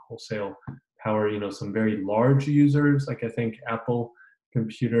basically wholesale power. Some very large users, like I think Apple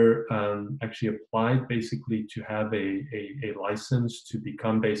Computer actually applied basically to have a license to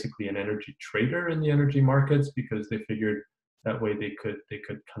become basically an energy trader in the energy markets, because they figured that way they could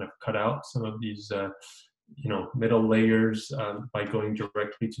kind of cut out some of these middle layers by going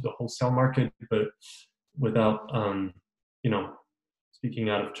directly to the wholesale market. But without speaking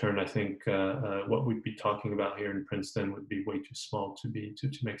out of turn, I think what we'd be talking about here in Princeton would be way too small to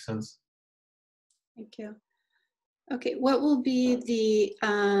make sense. Thank you. Okay, what will be the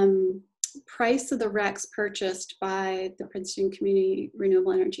price of the RECs purchased by the Princeton Community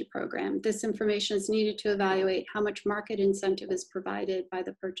Renewable Energy Program? This information is needed to evaluate how much market incentive is provided by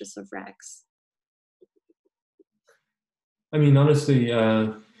the purchase of RECs. I mean, honestly,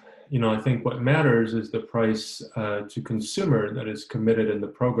 I think what matters is the price to consumer that is committed in the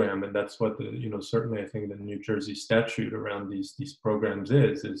program, and that's what the certainly I think the New Jersey statute around these programs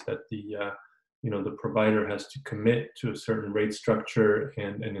is that the provider has to commit to a certain rate structure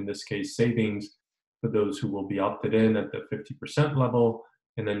and in this case savings for those who will be opted in at the 50% level,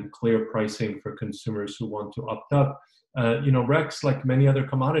 and then clear pricing for consumers who want to opt up. RECs, like many other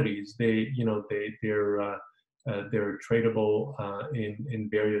commodities, they're tradable in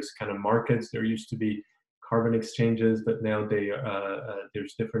various kind of markets. There used to be carbon exchanges, but now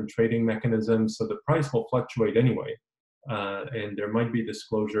there's different trading mechanisms, so the price will fluctuate anyway, and there might be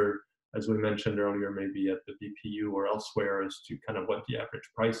disclosure, as we mentioned earlier, maybe at the BPU or elsewhere, as to kind of what the average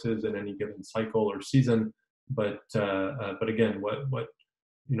price is in any given cycle or season. But again, what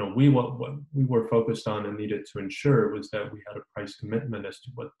we were focused on and needed to ensure was that we had a price commitment as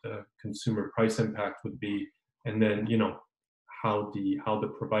to what the consumer price impact would be, and then how the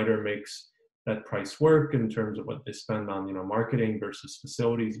provider makes that price work in terms of what they spend on marketing versus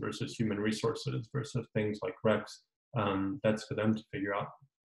facilities versus human resources versus things like RECs. That's for them to figure out.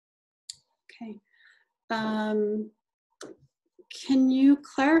 Okay. Can you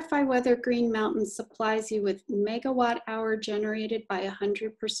clarify whether Green Mountain supplies you with megawatt hour generated by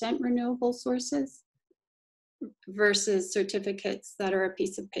 100% renewable sources versus certificates that are a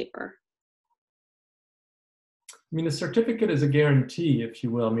piece of paper? I mean, a certificate is a guarantee, if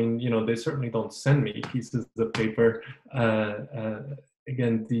you will. I mean, they certainly don't send me pieces of paper.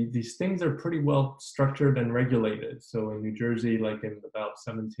 Again, these things are pretty well structured and regulated. So in New Jersey, like in about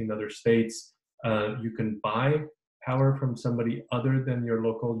 17 other states, you can buy power from somebody other than your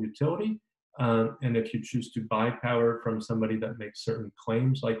local utility. And if you choose to buy power from somebody that makes certain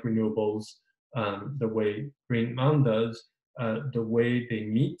claims like renewables, the way Green Mountain does, the way they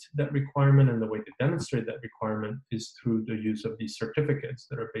meet that requirement and the way they demonstrate that requirement is through the use of these certificates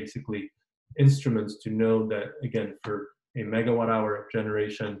that are basically instruments to know that, again, for a megawatt hour of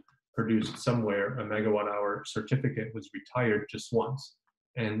generation produced somewhere, a megawatt hour certificate was retired just once.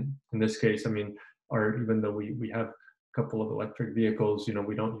 And in this case, I mean, even though we have a couple of electric vehicles,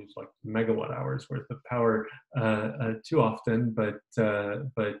 we don't use like megawatt hours worth of power too often, but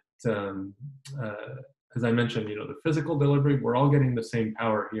as I mentioned, the physical delivery, we're all getting the same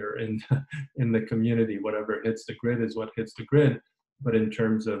power here in the community. Whatever hits the grid is what hits the grid. But in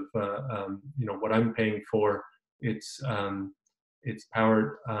terms of what I'm paying for, it's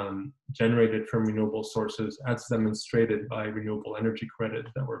power generated from renewable sources, as demonstrated by renewable energy credits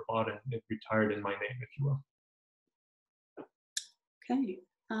that were bought and retired in my name, if you will. Okay.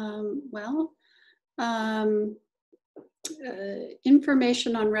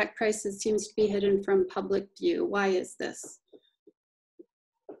 Information on REC prices seems to be hidden from public view. Why is this?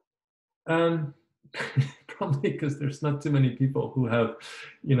 Probably because there's not too many people who have,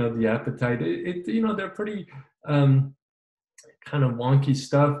 the appetite. They're pretty kind of wonky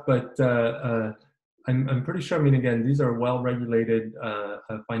stuff, but I'm pretty sure. I mean, again, these are well-regulated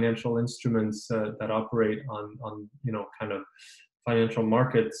financial instruments that operate on kind of financial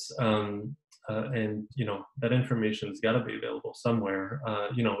markets. And that information's got to be available somewhere.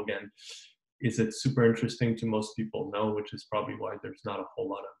 Again, is it super interesting to most people? No, which is probably why there's not a whole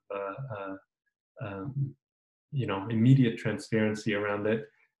lot of immediate transparency around it.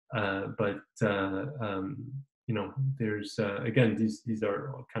 But there's again, these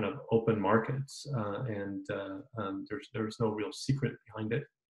are kind of open markets, and there's no real secret behind it.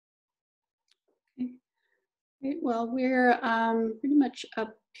 Okay. Great. Well, we're pretty much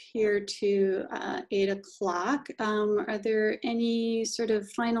up here to 8 o'clock. Are there any sort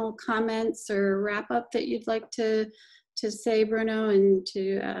of final comments or wrap up that you'd like to say, Bruno, and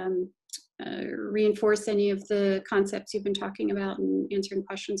to reinforce any of the concepts you've been talking about and answering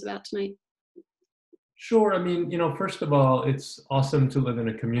questions about tonight? Sure. I mean, first of all, it's awesome to live in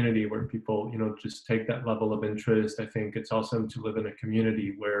a community where people, just take that level of interest. I think it's awesome to live in a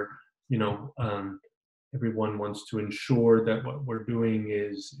community where, everyone wants to ensure that what we're doing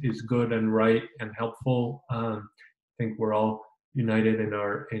is good and right and helpful. I think we're all united in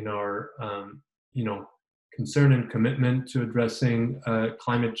our concern and commitment to addressing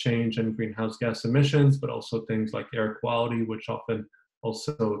climate change and greenhouse gas emissions, but also things like air quality, which often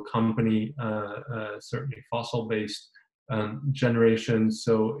also accompany certainly fossil-based generations.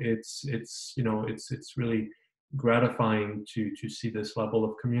 So it's really gratifying to see this level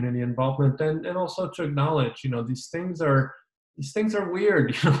of community involvement, and also to acknowledge, these things are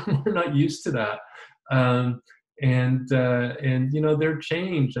weird. We're not used to that, and they're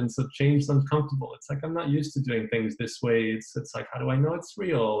changed, and so change is uncomfortable. It's like, I'm not used to doing things this way. It's like, how do I know it's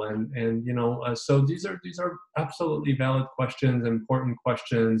real? And so these are absolutely valid questions, important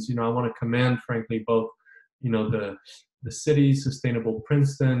questions. I want to commend, frankly, both the city, Sustainable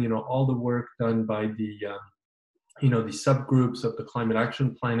Princeton, all the work done by the subgroups of the climate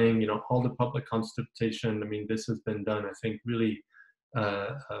action planning, all the public consultation. I mean, this has been done, I think, really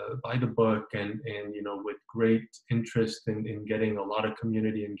by the book, and with great interest in getting a lot of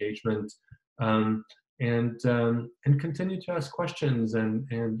community engagement, and continue to ask questions, and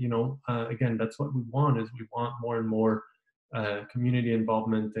again, that's what we want. Is we want more and more community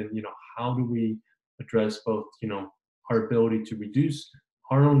involvement, and how do we address both our ability to reduce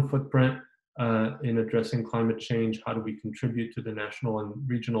our own footprint in addressing climate change? How do we contribute to the national and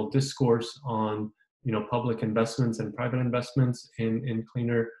regional discourse on public investments and private investments in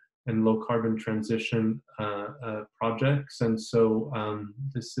cleaner and low carbon transition projects? And so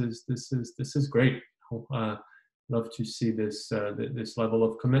this is great. Love to see this this level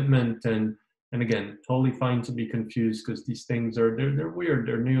of commitment, and again, totally fine to be confused, because these things they're weird,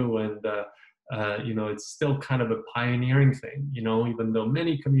 they're new, and it's still kind of a pioneering thing, even though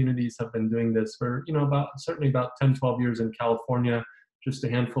many communities have been doing this for, certainly about 10, 12 years in California, just a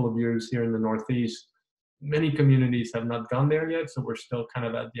handful of years here in the Northeast. Many communities have not gone there yet, so we're still kind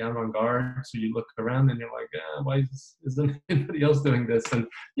of at the avant-garde. So you look around and you're like, why isn't anybody else doing this? And,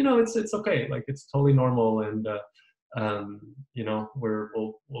 it's okay. Like, it's totally normal. And,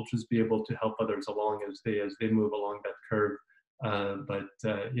 we'll just be able to help others along as they move along that curve. But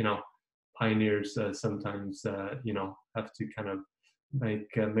pioneers sometimes have to kind of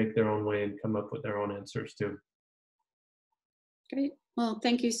make their own way and come up with their own answers too. Great. Well,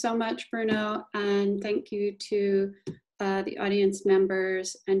 thank you so much, Bruno, and thank you to the audience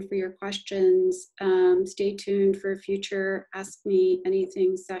members and for your questions. Stay tuned for future Ask Me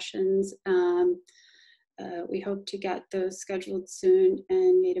Anything sessions. We hope to get those scheduled soon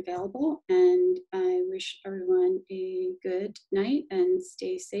and made available. And I wish everyone a good night, and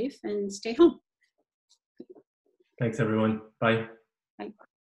stay safe and stay home. Thanks, everyone. Bye. Bye.